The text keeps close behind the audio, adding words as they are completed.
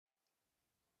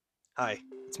Hi,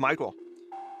 it's Michael.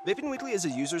 Vaping Weekly is a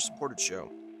user supported show.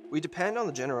 We depend on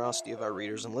the generosity of our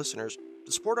readers and listeners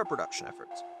to support our production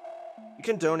efforts. You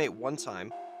can donate one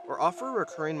time or offer a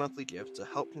recurring monthly gift to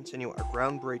help continue our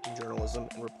groundbreaking journalism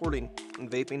and reporting on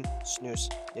vaping, snus,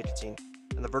 nicotine,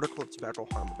 and the vertical of tobacco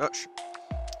harm reduction.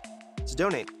 To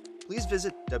donate, please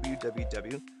visit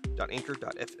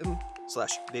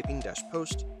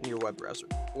www.anchor.fm/vaping-post in your web browser,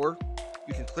 or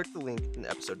you can click the link in the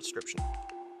episode description.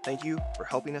 Thank you for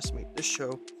helping us make this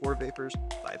show for vapors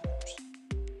by vapors.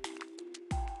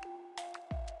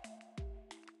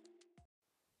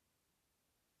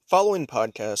 The following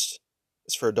podcast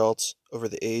is for adults over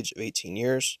the age of 18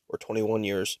 years or 21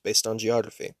 years based on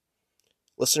geography.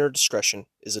 Listener discretion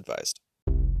is advised.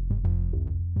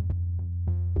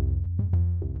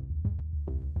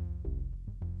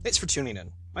 Thanks for tuning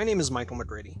in. My name is Michael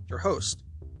McGrady, your host,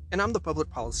 and I'm the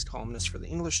public policy columnist for the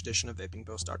English edition of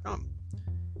VapingPost.com.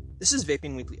 This is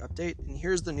Vaping Weekly Update, and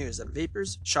here's the news that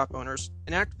vapors, shop owners,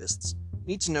 and activists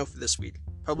need to know for this week,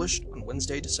 published on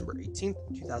Wednesday, December 18th,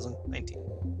 2019.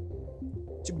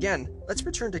 To begin, let's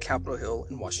return to Capitol Hill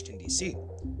in Washington, D.C.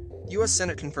 The U.S.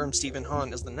 Senate confirmed Stephen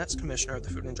Hahn as the next commissioner of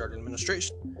the Food and Drug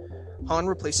Administration. Hahn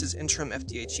replaces interim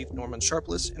FDA Chief Norman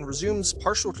Sharpless and resumes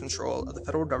partial control of the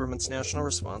federal government's national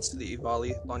response to the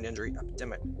EVALI lung injury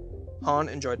epidemic. Hahn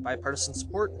enjoyed bipartisan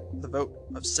support with a vote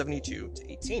of 72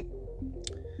 to 18.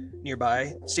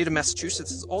 Nearby, the state of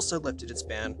Massachusetts has also lifted its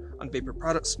ban on vapor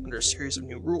products under a series of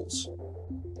new rules.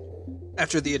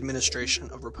 After the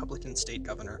administration of Republican State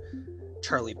Governor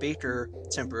Charlie Baker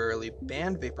temporarily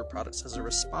banned vapor products as a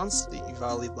response to the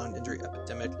EVALI lung injury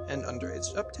epidemic and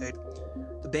underage uptake,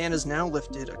 the ban is now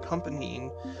lifted,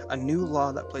 accompanying a new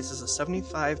law that places a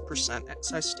 75%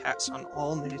 excise tax on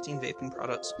all nicotine vaping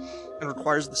products and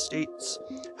requires the state's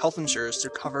health insurers to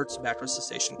cover tobacco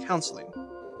cessation counseling.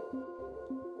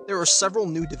 There are several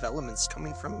new developments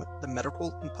coming from the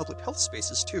medical and public health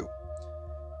spaces, too.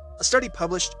 A study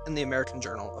published in the American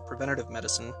Journal of Preventive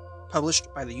Medicine,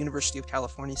 published by the University of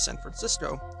California, San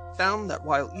Francisco, found that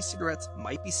while e-cigarettes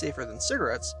might be safer than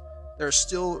cigarettes, there are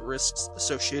still risks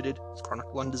associated with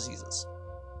chronic lung diseases.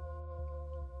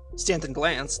 Stanton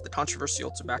Glantz, the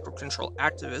controversial tobacco control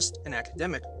activist and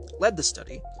academic, led the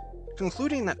study,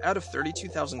 concluding that out of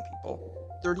 32,000 people,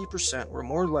 30% were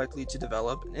more likely to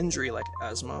develop an injury like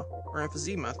asthma or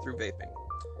emphysema through vaping.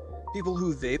 People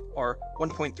who vape are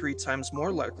 1.3 times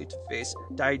more likely to face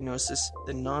diagnosis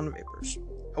than non-vapers.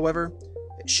 However,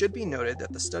 it should be noted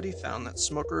that the study found that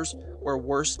smokers were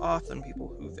worse off than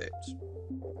people who vaped.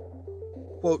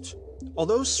 Quote,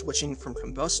 although switching from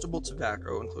combustible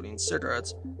tobacco, including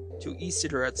cigarettes, to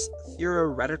e-cigarettes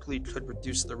theoretically could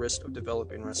reduce the risk of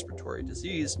developing respiratory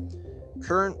disease,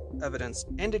 current evidence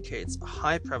indicates a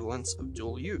high prevalence of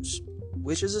dual use,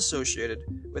 which is associated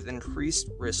with increased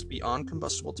risk beyond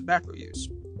combustible tobacco use.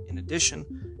 In addition,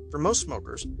 for most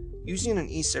smokers, using an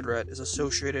e-cigarette is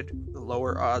associated with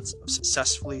lower odds of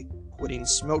successfully quitting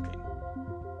smoking,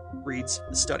 reads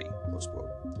the study, close quote.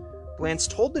 Glantz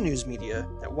told the news media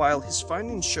that while his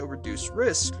findings show reduced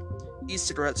risk,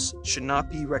 e-cigarettes should not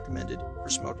be recommended for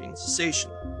smoking cessation.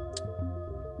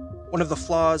 One of the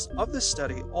flaws of this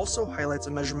study also highlights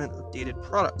a measurement of dated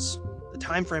products. The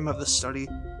time frame of this study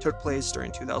took place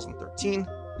during 2013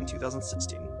 and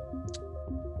 2016.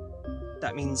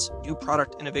 That means new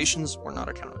product innovations were not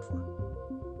accounted for.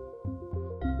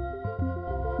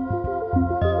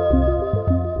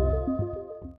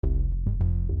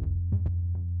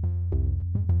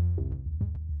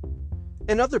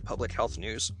 In other public health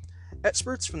news,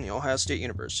 experts from The Ohio State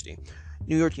University,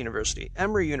 New York University,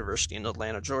 Emory University in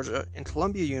Atlanta, Georgia, and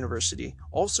Columbia University,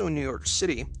 also in New York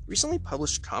City, recently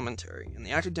published commentary in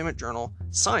the academic journal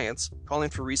Science calling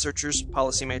for researchers,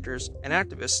 policymakers, and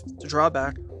activists to draw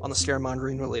back on the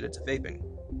scaremongering related to vaping.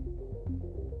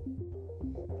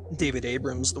 David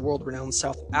Abrams, the world-renowned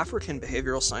South African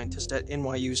behavioral scientist at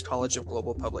NYU's College of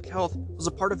Global Public Health, was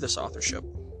a part of this authorship.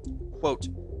 Quote,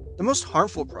 the most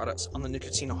harmful products on the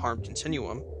nicotine harm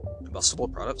continuum, combustible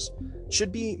products,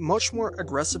 should be much more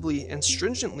aggressively and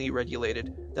stringently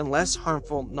regulated than less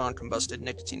harmful non-combusted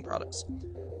nicotine products.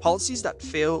 Policies that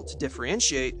fail to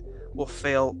differentiate will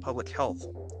fail public health,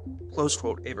 close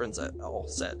quote, Abrams et al.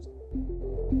 Said.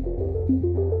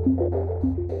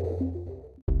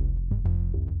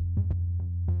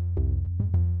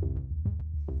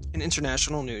 In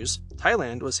international news,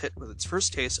 Thailand was hit with its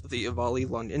first case of the EVALI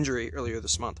lung injury earlier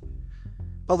this month.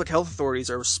 Public health authorities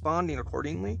are responding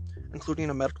accordingly, including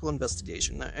a medical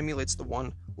investigation that emulates the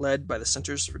one led by the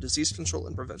Centers for Disease Control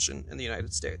and Prevention in the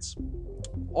United States.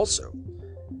 Also,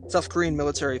 South Korean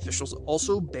military officials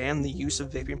also banned the use of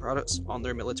vaping products on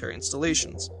their military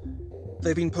installations.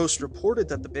 Vaping Post reported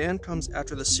that the ban comes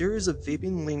after the series of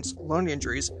vaping-linked lung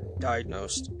injuries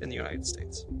diagnosed in the United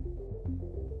States.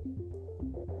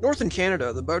 North in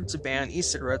Canada, the bug to ban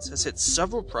e-cigarettes has hit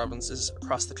several provinces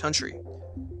across the country.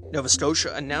 Nova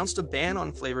Scotia announced a ban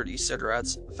on flavored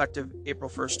e-cigarettes effective April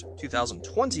 1st,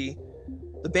 2020.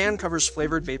 The ban covers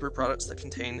flavored vapor products that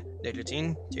contain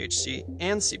nicotine, THC,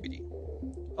 and CBD.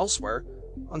 Elsewhere,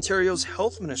 Ontario's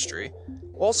Health Ministry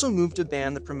also moved to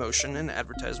ban the promotion and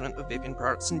advertisement of vaping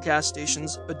products in gas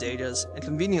stations, bodegas, and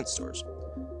convenience stores.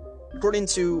 According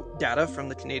to data from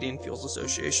the Canadian Fuels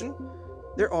Association,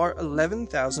 there are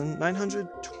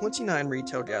 11,929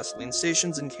 retail gasoline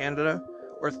stations in Canada,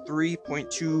 or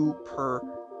 3.2 per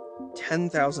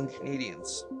 10,000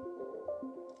 Canadians.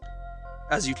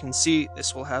 As you can see,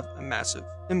 this will have a massive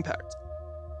impact.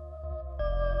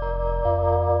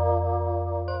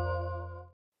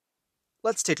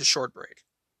 Let's take a short break.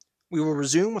 We will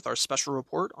resume with our special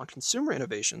report on consumer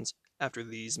innovations after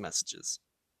these messages.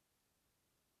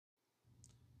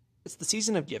 It's the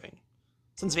season of giving.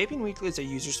 Since Vaping Weekly is a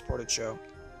user-supported show,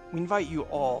 we invite you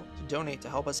all to donate to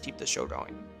help us keep the show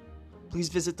going. Please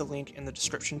visit the link in the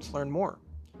description to learn more.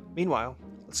 Meanwhile,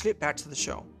 let's get back to the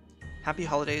show. Happy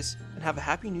holidays, and have a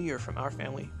happy new year from our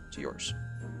family to yours.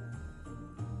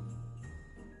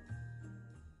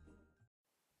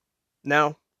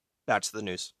 Now, back to the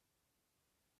news.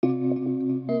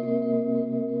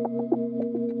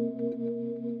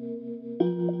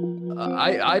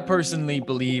 I personally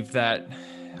believe that,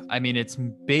 it's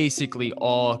basically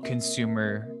all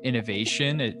consumer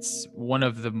innovation. It's one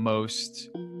of the most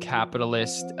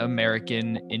capitalist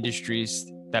American industries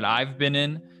that I've been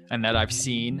in and that I've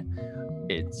seen.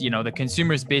 It's, the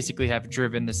consumers basically have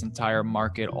driven this entire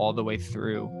market all the way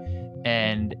through.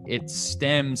 And it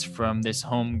stems from this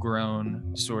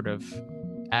homegrown sort of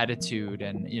attitude.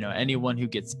 And, anyone who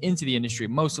gets into the industry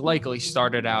most likely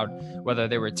started out, whether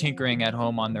they were tinkering at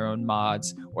home on their own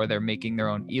mods or they're making their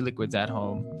own e-liquids at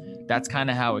home. That's kind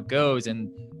of how it goes. And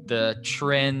the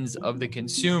trends of the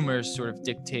consumers sort of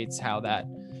dictates how that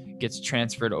gets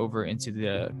transferred over into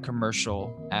the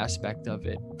commercial aspect of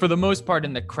it. For the most part,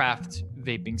 in the craft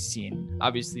vaping scene,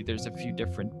 obviously there's a few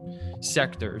different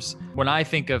sectors. When I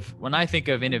think of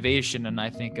innovation and I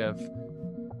think of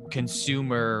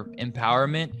consumer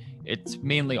empowerment, it's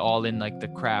mainly all in like the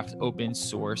craft, open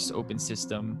source, open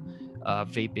system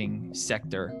vaping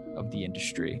sector of the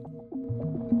industry.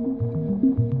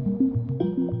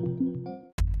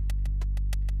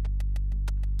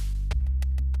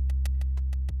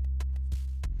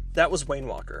 That was Wayne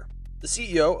Walker, the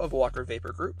CEO of Walker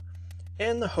Vapor Group,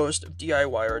 and the host of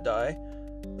DIY or Die,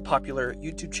 the popular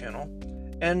YouTube channel,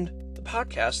 and the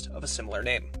podcast of a similar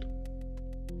name.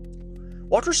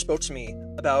 Walker spoke to me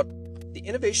about the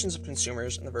innovations of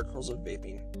consumers in the verticals of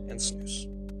vaping and snus.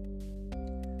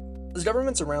 As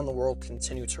governments around the world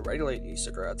continue to regulate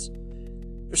e-cigarettes,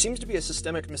 there seems to be a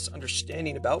systemic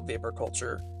misunderstanding about vapor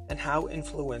culture and how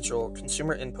influential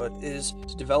consumer input is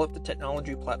to develop the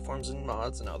technology platforms and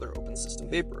mods and other open system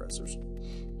vaporizers.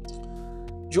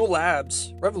 Juul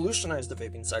Labs revolutionized the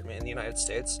vaping segment in the United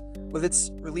States with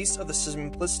its release of the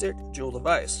simplistic Juul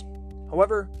device.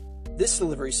 However, this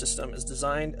delivery system is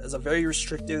designed as a very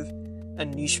restrictive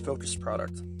and niche-focused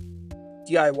product.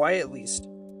 DIY, at least,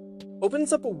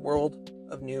 opens up a world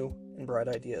of new and bright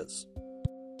ideas.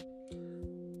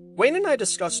 Wayne and I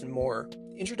discussed more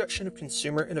the introduction of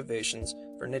consumer innovations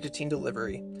for nicotine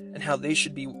delivery and how they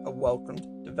should be a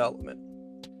welcomed development.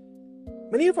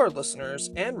 Many of our listeners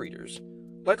and readers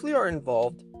likely are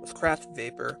involved with craft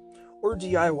vapor or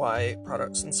DIY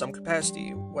products in some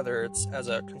capacity, whether it's as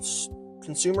a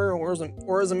consumer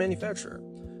or as a manufacturer.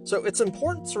 So it's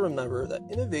important to remember that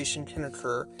innovation can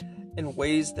occur in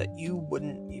ways that you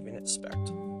wouldn't even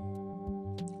expect.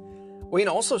 Wayne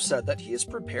also said that he is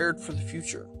prepared for the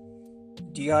future.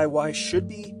 DIY should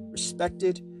be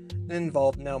respected and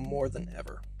involved now more than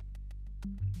ever.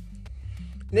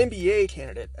 An MBA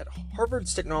candidate at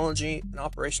Harvard's Technology and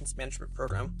Operations Management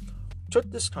program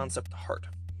took this concept to heart.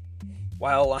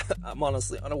 While I'm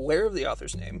honestly unaware of the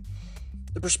author's name,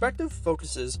 the perspective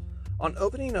focuses on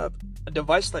opening up a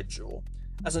device like Juul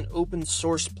as an open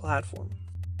source platform.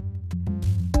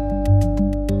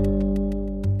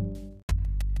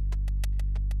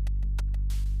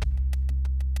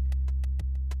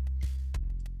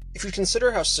 If you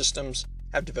consider how systems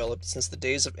have developed since the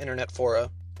days of internet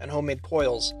fora and homemade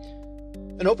coils,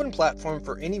 an open platform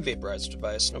for any vaporizer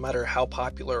device, no matter how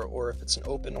popular or if it's an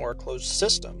open or a closed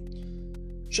system,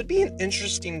 should be an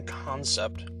interesting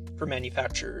concept for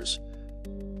manufacturers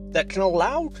that can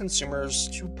allow consumers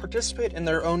to participate in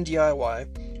their own DIY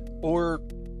or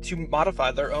to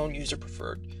modify their own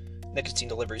user-preferred nicotine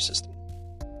delivery system.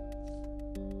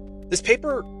 This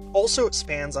paper also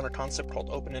expands on a concept called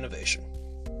open innovation.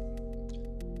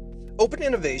 Open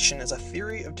innovation is a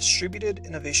theory of distributed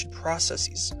innovation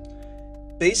processes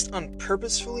based on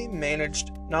purposefully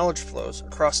managed knowledge flows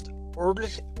across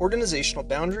organizational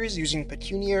boundaries using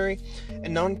pecuniary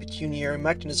and non-pecuniary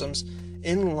mechanisms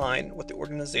in line with the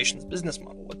organization's business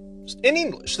model. In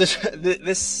English,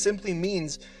 this simply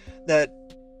means that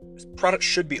products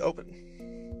should be open.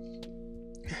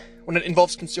 When it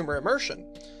involves consumer immersion,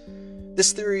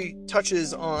 this theory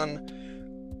touches on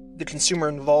the consumer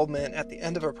involvement at the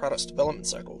end of a product's development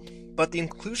cycle, but the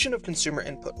inclusion of consumer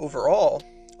input overall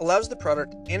allows the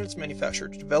product and its manufacturer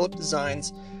to develop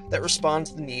designs that respond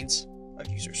to the needs of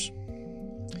users.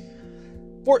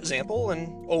 For example,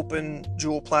 an open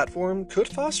Joule platform could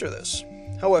foster this.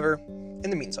 However, in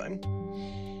the meantime,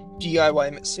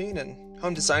 DIY mixing and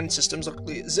home design systems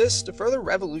locally exist to further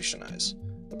revolutionize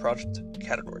the product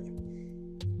category.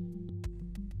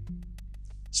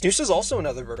 Snus is also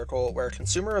another vertical where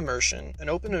consumer immersion and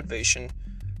open innovation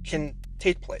can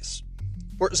take place.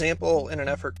 For example, in an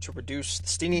effort to reduce the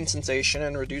stinging sensation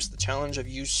and reduce the challenge of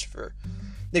use for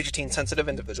nicotine-sensitive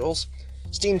individuals,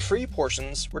 sting-free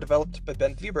portions were developed by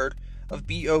Bent Wiberg of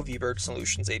B.O. Wiberg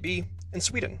Solutions AB in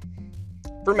Sweden.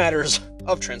 For matters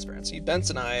of transparency, Bent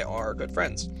and I are good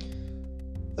friends.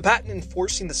 The patent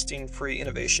enforcing the sting-free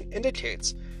innovation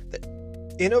indicates that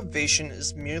innovation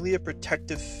is merely a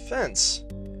protective fence.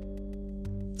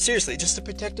 Seriously, just a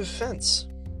protective fence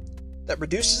that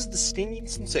reduces the stinging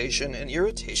sensation and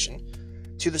irritation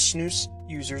to the snus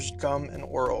user's gum and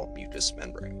oral mucous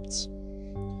membranes.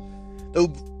 Though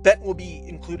Bent will be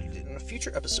included in a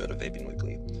future episode of Vaping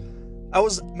Weekly, I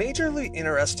was majorly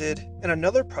interested in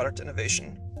another product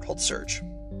innovation called Surge.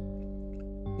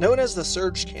 Known as the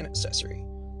Surge can accessory,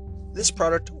 this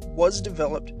product was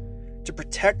developed to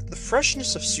protect the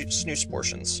freshness of snus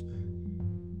portions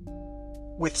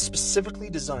with specifically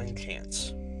designed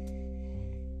cans.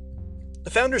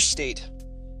 The founders state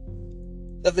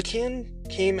that the can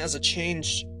came as a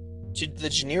change to the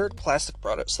generic plastic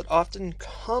products that often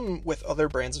come with other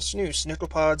brands of snus,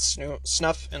 Nicopods,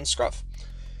 Snuff, and Scruff.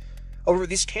 However,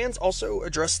 these cans also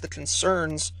address the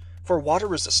concerns for water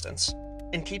resistance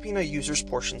and keeping a user's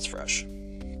portions fresh.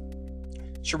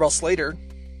 Sherelle Slater,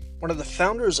 one of the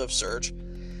founders of Surge,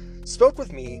 spoke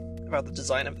with me about the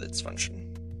design of its function.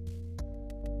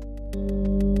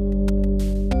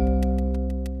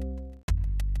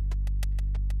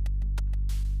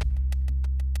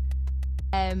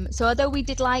 So although we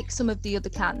did like some of the other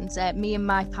cans, me and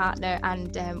my partner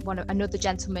and another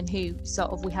gentleman who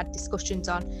we had discussions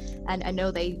on, and I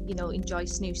know they enjoy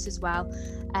snus as well.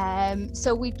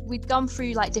 So we'd gone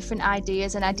through like different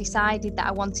ideas, and I decided that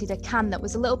I wanted a can that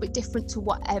was a little bit different to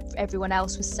what everyone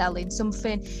else was selling.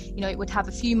 Something, it would have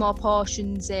a few more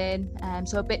portions in,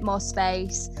 so a bit more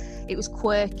space. It was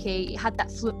quirky. It had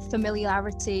that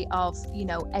familiarity of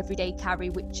everyday carry,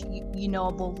 which your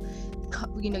normal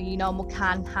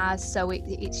can has. So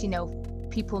it's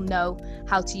people know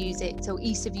how to use it, so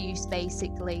ease of use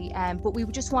basically, but we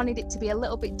just wanted it to be a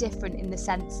little bit different in the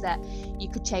sense that you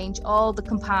could change all the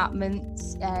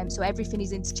compartments, so everything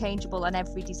is interchangeable on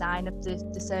every design of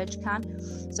the Surge can.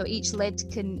 So each lid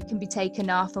can be taken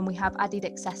off, and we have added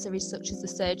accessories such as the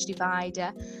Surge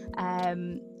divider.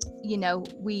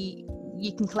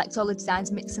 You can collect all the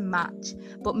designs, mix and match,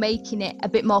 but making it a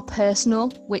bit more personal,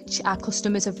 which our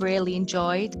customers have really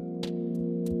enjoyed.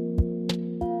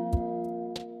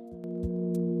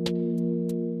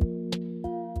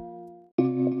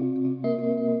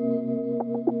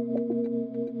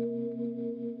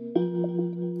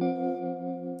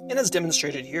 And as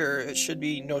demonstrated here, it should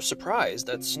be no surprise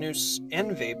that snus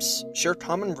and vapes share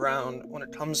common ground when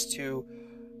it comes to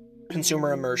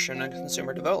consumer immersion and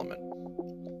consumer development.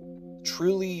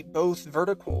 Truly, both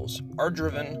verticals are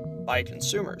driven by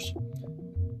consumers,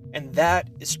 and that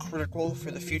is critical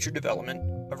for the future development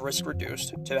of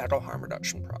risk-reduced tobacco harm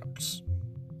reduction products.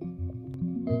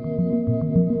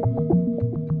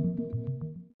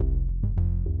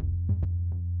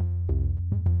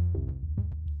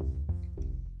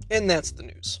 And that's the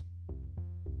news.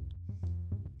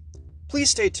 Please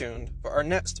stay tuned for our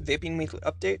next Vaping Weekly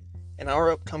update and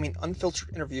our upcoming unfiltered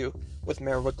interview with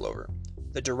Merwa Glover,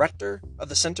 the Director of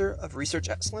the Center of Research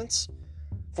Excellence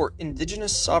for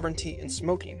Indigenous Sovereignty in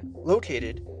Smoking,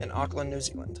 located in Auckland, New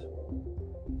Zealand.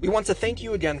 We want to thank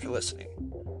you again for listening.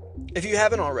 If you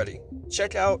haven't already,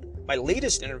 check out my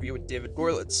latest interview with David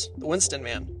Gorlitz, the Winston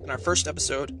Man, in our first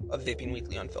episode of Vaping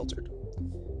Weekly Unfiltered.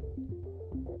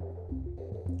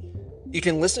 You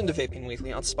can listen to Vaping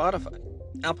Weekly on Spotify,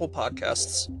 Apple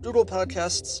Podcasts, Google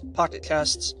Podcasts, Pocket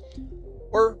Casts,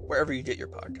 or wherever you get your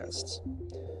podcasts.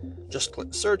 Just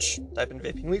click search, type in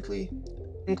Vaping Weekly,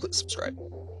 and click subscribe.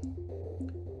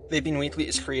 Vaping Weekly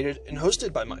is created and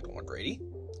hosted by Michael McGrady.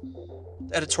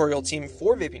 The editorial team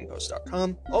for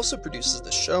VapingPost.com also produces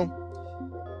this show.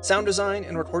 Sound design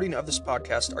and recording of this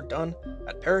podcast are done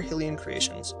at Perihelion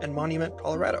Creations in Monument,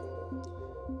 Colorado.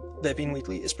 Vaping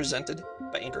Weekly is presented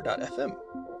by Anchor.fm.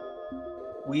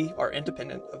 We are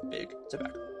independent of big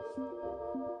tobacco.